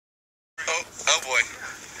boy.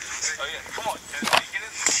 Oh yeah, come on. Get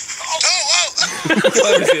it. Oh,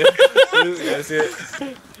 Let me see it.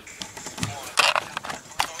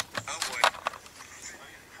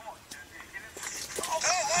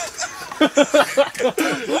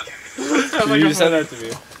 You just send that to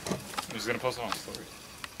me. I'm just gonna post it on story.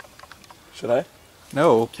 Should I?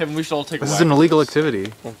 No. Kevin, we should all take This is an illegal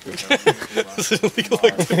activity. This is an illegal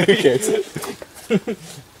activity.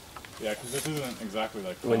 Yeah, because this isn't exactly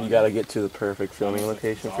like When you gotta get to the perfect filming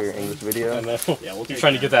location for your English video. I know. Yeah, we'll keep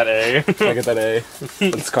trying to get that A. Try to get that A.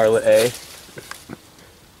 With Scarlet A. It's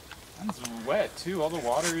wet too. All the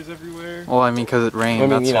water is everywhere. Well, I mean, because it rained. I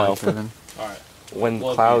mean, that's you know. why. Alright. When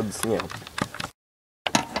Love clouds, you know.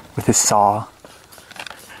 With his saw.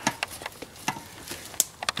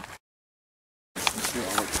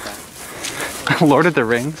 Lord of the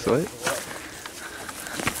Rings? What?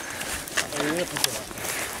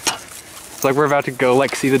 It's like we're about to go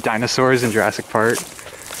like see the dinosaurs in Jurassic Park.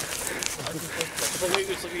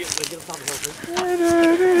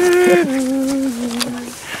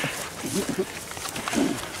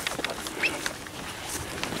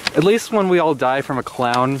 At least when we all die from a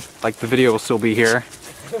clown, like the video will still be here.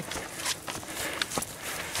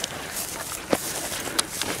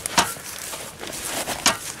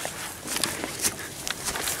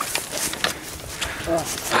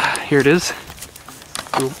 Here it is.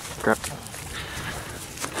 Ooh, crap.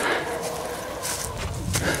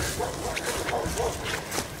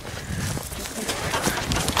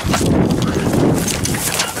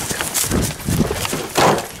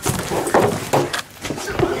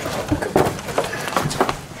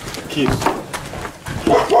 Keith.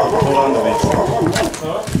 Hold on to these.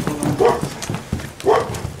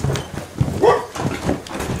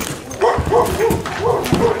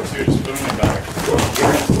 Dude, just put them in the bag.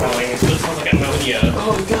 It smells like ammonia.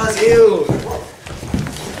 Oh god, ew!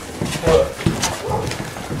 What?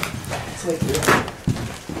 It's like this.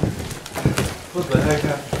 What the heck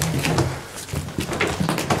happened?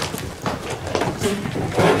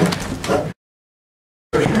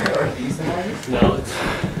 No, it's...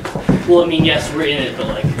 Well, I mean, yes, we're in it, but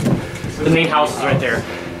like... The main house is right there.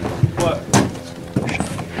 What?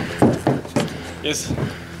 Yes.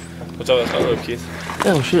 What's up? What's up, Keith?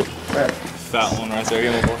 Oh shit. That one right there.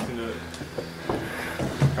 Yeah, we'll walk into it.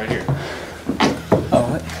 Right here. Oh,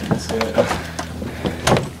 what? Let's do it.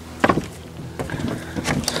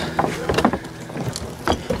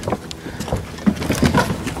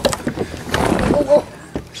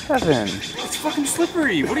 Kevin. It's fucking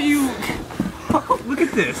slippery. What are you... Look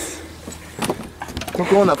at this. Don't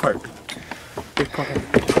go on that part.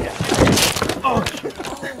 Oh, shit.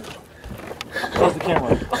 Close the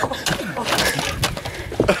camera.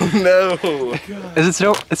 Oh no! Is it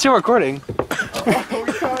still? It's still recording. Oh,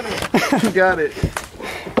 we got it! We got it!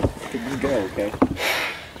 You go, okay?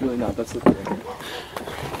 It's really not, that's the thing.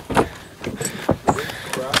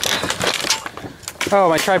 Oh,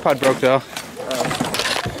 my tripod broke though.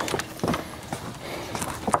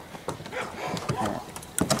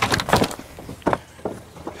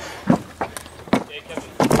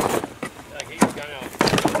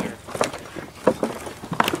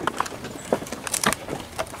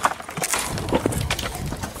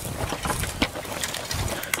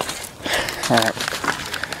 Alright.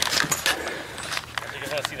 You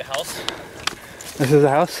guys want to see the house? This is the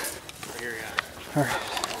house? Right here, yeah. Alright.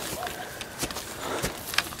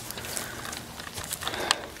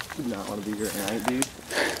 Do not want to be here at night, dude.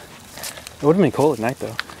 It would have been cold at night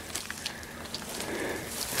though.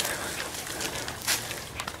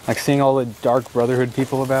 Like seeing all the Dark Brotherhood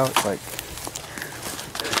people about, like...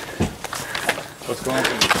 What's going on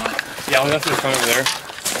from the front? Yeah, we have to the front over there.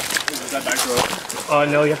 Is that back door?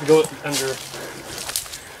 No, you have to go under.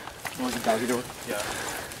 Where's the doggy door? Yeah.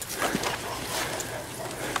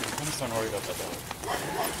 I'm just not worried about that though.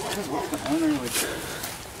 What's the owner like?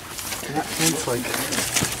 That fence, like...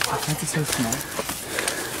 That fence is so small.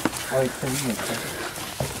 Like, crazy.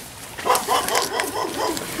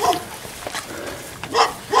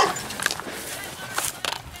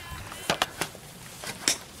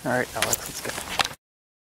 Alright, Alex, let's go.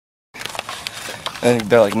 And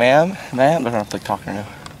they're like, ma'am? Ma'am? They're not like talking now.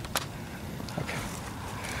 Okay.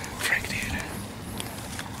 Frank, dude.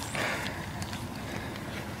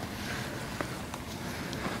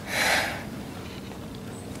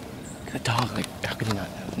 The dog, like, how could you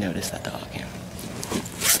not notice that dog? Yeah.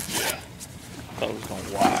 Thought it was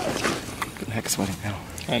going wild. Good heck sweating now.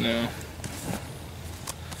 I know.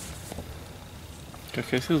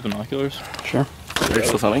 Okay, see those binoculars? Sure. Are you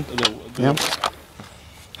still filming? Yeah.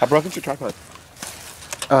 How broken's your tripod?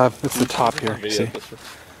 It's the top here, see?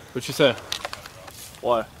 What'd you say?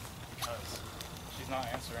 Why? not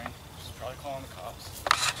answering. She's probably calling the cops.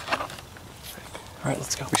 Alright,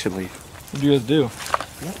 let's go. We should leave. What do you guys do?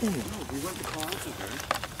 Nothing. We went to call out to her.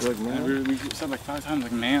 We're like, man. We said like 5 times,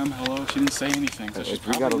 like, ma'am, hello. She didn't say anything, so she's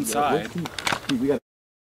we probably inside. We got